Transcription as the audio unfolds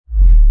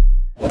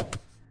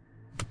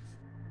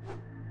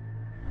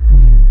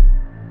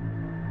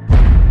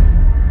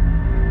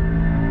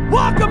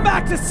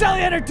to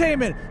Celly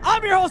Entertainment.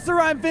 I'm your host,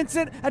 Orion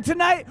Vincent, and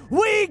tonight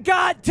we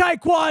got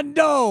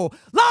Taekwondo.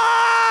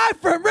 Live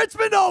from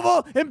Richmond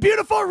Oval in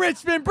beautiful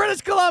Richmond, British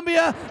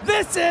Columbia,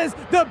 this is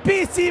the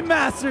BC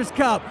Masters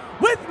Cup.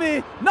 With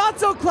me, not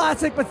so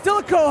classic, but still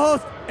a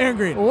co-host, Aaron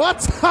Green.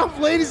 What's up,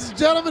 ladies and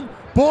gentlemen,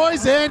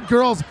 boys and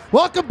girls?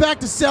 Welcome back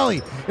to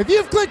Celly. If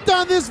you've clicked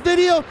on this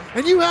video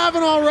and you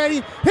haven't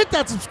already, hit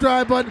that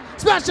subscribe button,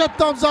 smash that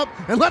thumbs up,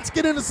 and let's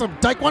get into some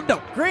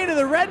Taekwondo. Green in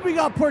the red, we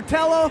got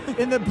Portillo.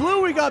 In the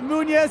blue, we got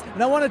Muniz.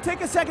 And I want to take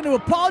a second to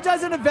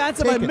apologize in advance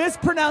if I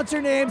mispronounce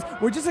your names.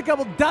 We're just a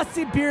couple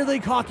dusty beer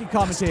league hockey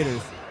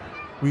commentators.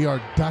 We are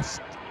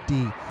dusty.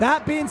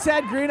 That being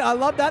said, Green, I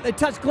love that. They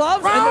touch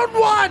gloves. Round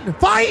one,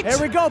 fight! There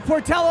we go.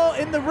 Portillo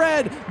in the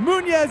red,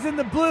 Muniz in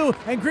the blue,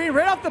 and Green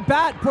right off the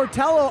bat.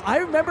 Portillo, I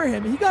remember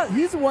him.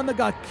 He's the one that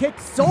got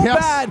kicked so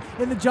bad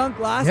in the junk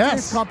last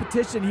year's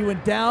competition. He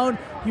went down.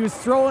 He was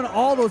throwing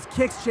all those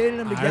kicks, chaining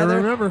them together. I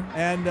remember.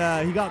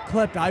 And he got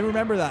clipped. I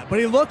remember that. But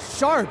he looks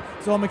sharp.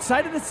 So I'm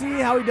excited to see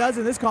how he does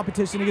in this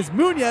competition against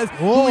Muniz,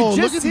 who we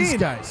just seen. These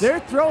guys.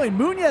 They're throwing.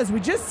 Muniz, we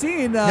just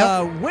seen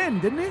win,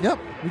 didn't he? Yep.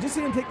 We just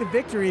seen him take the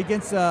victory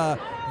against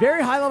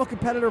very high-level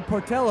competitor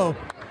Portillo.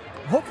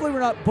 Hopefully we're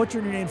not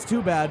butchering your names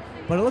too bad,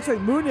 but it looks like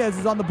Muniz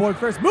is on the board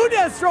first.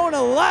 Muniz throwing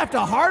a left, a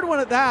hard one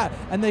at that,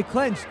 and they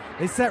clinch.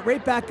 They set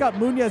right back up.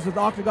 Muniz with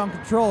octagon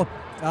control.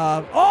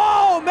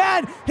 Oh,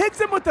 man! Hits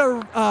him with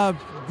the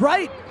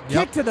right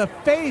kick to the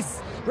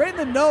face, right in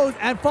the nose,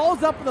 and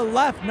follows up with the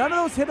left. None of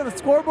those hit on the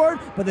scoreboard,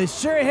 but they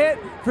sure hit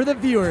for the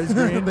viewers,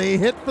 Green. They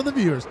hit for the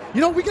viewers.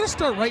 You know, we got to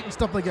start writing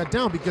stuff like that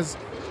down because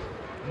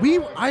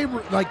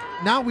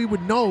now we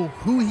would know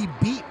who he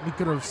beat. We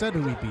could have said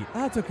who he beat.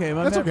 That's okay,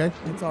 man. That's okay.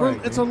 It's all right.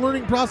 It's a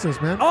learning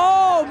process, man.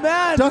 Oh,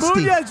 man.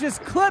 Dusty. Muniz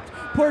just clipped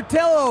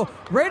Portillo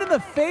right in the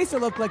face, it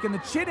looked like, in the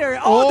chin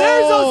area. Oh,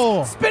 there's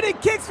those spinning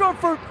kicks from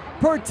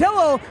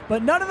Portillo,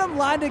 but none of them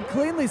landed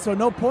cleanly, so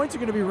no points are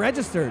going to be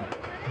registered.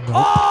 Nope.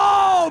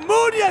 Oh,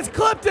 Muniz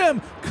clipped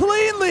him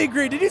cleanly,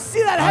 Green. Did you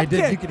see that head kick?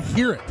 I did. You could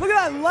hear it. Look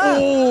at that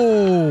left.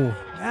 Oh.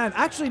 Man,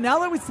 actually, now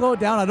that we slow it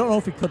down, I don't know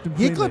if he clipped him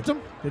cleanly. He clipped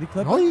him. Did he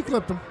clip him? Oh, he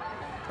clipped him.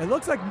 It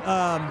looks like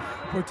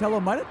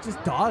Portillo might have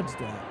just dodged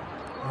that.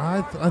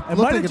 It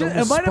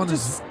might have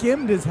just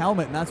skimmed his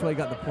helmet, and that's why he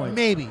got the point.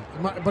 Maybe,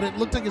 but it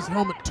looked like his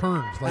helmet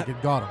turned, like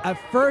it got him. At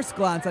first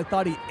glance, I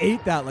thought he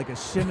ate that like a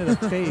shin in the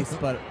face,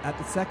 but at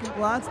the second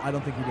glance, I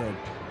don't think he did.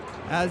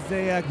 As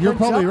they You're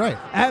probably right.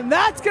 And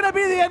that's going to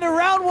be the end of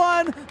round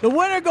one. The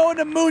winner going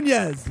to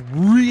Muniz.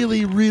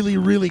 Really, really,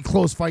 really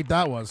close fight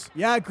that was.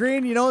 Yeah,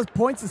 Green, you know,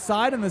 points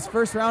aside in this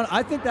first round,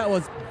 I think that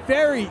was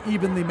very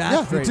evenly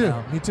matched right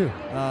now. Me too.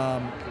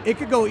 It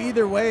could go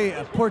either way.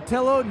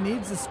 Portillo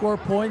needs to score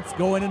points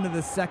going into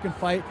the second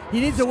fight. He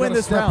needs to win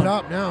this round. Step it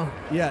up now.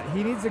 Yeah,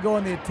 he needs to go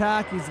in the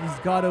attack. He's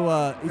got to.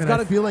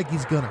 I feel like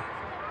he's gonna.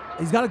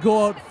 He's got to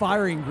go out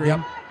firing, Green.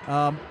 Yep.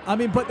 I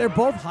mean, but they're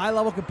both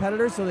high-level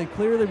competitors, so they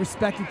clearly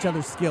respect each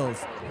other's skills.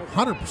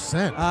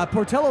 100%.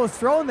 Portillo was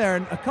thrown there,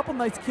 and a couple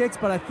nice kicks,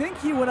 but I think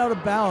he went out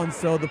of bounds,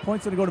 so the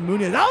point's going to go to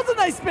Muniz. That was a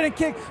nice spinning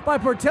kick by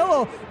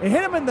Portillo. It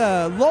hit him in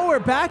the lower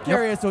back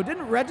area, so it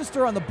didn't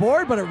register on the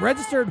board, but it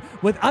registered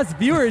with us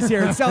viewers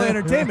here at Celly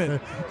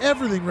Entertainment.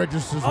 Everything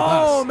registers with us.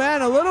 Oh,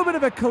 man, a little bit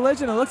of a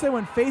collision. It looks like it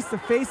went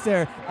face-to-face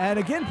there. And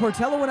again,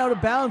 Portillo went out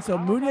of bounds, so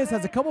Muniz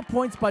has a couple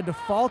points by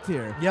default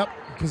here. Yep,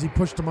 because he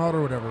pushed him out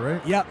or whatever,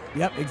 right? Yep,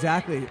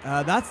 exactly.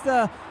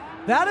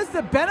 That is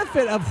the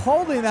benefit of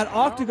holding that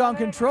octagon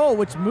control,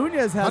 which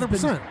Muniz has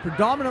 100%. been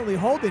predominantly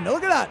holding.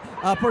 Look at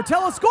that.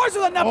 Portillo scores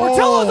with it. Now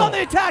Portillo's on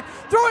the attack,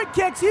 throwing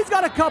kicks. He's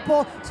got a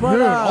couple.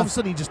 But, all of a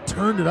sudden, he just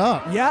turned it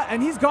up. Yeah,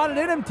 and he's got it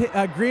in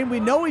him, Green. We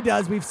know he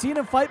does. We've seen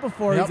him fight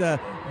before. Yep. He's a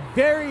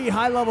very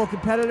high-level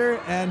competitor,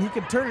 and he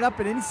can turn it up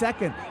at any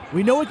second.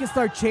 We know he can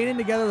start chaining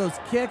together those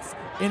kicks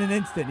in an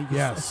instant. He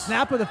can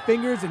snap with the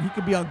fingers, and he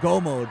can be on go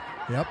mode.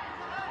 Yep.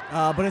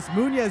 But it's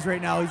Muniz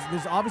right now.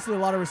 There's obviously a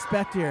lot of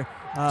respect here.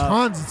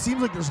 Tons. It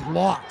seems like there's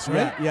lots,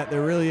 right? Yeah,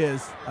 there really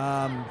is.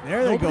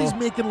 There they go. Nobody's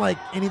making like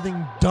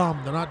anything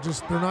dumb. They're not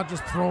just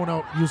throwing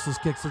out useless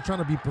kicks. They're trying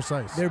to be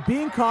precise. They're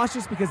being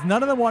cautious because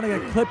none of them want to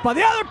get clipped by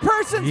the other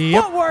person's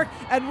footwork.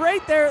 And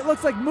right there, it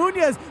looks like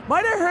Muniz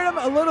might have hurt him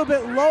a little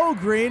bit low,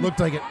 Green. Looked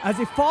like it. As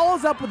he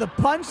follows up with a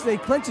punch, they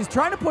clinch. He's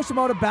trying to push him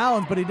out of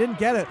bounds, but he didn't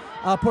get it.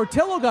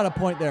 Portillo got a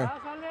point there.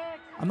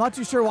 I'm not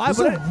too sure why,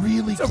 but it's a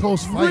really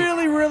close fight.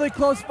 Really, really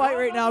close fight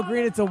right now,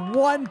 Green. It's a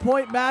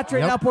one-point match right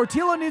now.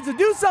 Portillo needs to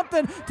do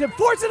something to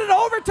force it into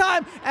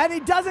overtime, and he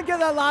doesn't get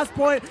that last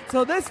point.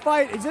 So this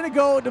fight is going to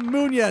go to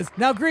Muniz.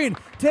 Now, Green,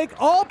 take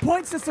all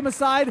point system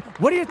aside.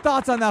 What are your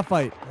thoughts on that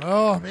fight?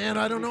 Oh, man,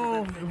 I don't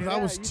know. That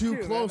was too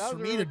close for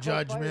me to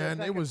judge,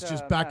 man. It was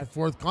just back and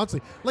forth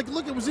constantly. Like,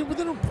 look, it was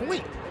within a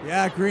point.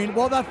 Yeah, Green.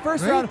 Well, that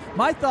first round,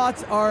 my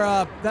thoughts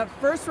are that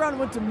first round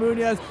went to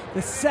Muniz.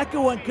 The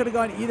second one could have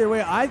gone either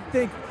way. I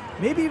think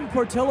maybe even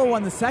Portillo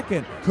won the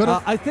second.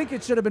 I think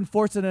it should have been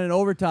forced in an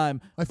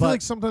overtime. I feel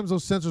like sometimes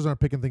those sensors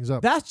aren't picking things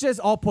up. That's just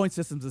all point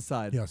systems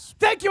aside. Yes.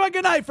 Thank you and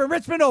good night from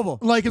Richmond Oval.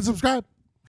 Like and subscribe.